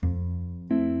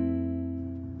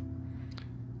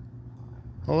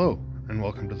Hello, and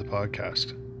welcome to the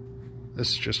podcast. This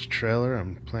is just a trailer.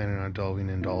 I'm planning on delving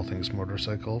into all things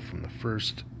motorcycle, from the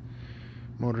first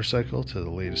motorcycle to the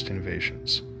latest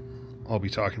innovations. I'll be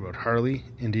talking about Harley,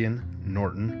 Indian,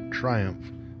 Norton,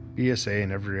 Triumph, BSA,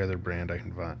 and every other brand I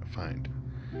can find.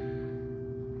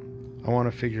 I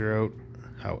want to figure out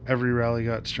how every rally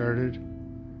got started,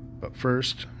 but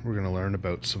first we're going to learn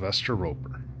about Sylvester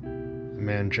Roper, a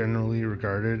man generally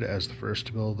regarded as the first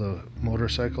to build a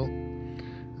motorcycle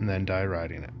and then die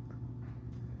riding it.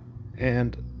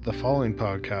 And the following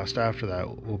podcast after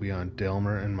that will be on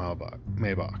Daimler and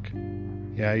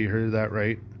Maybach. Yeah, you heard that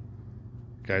right.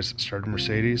 Guys that started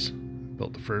Mercedes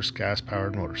built the first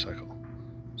gas-powered motorcycle.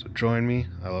 So join me.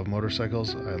 I love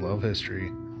motorcycles. I love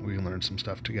history. We can learn some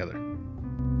stuff together.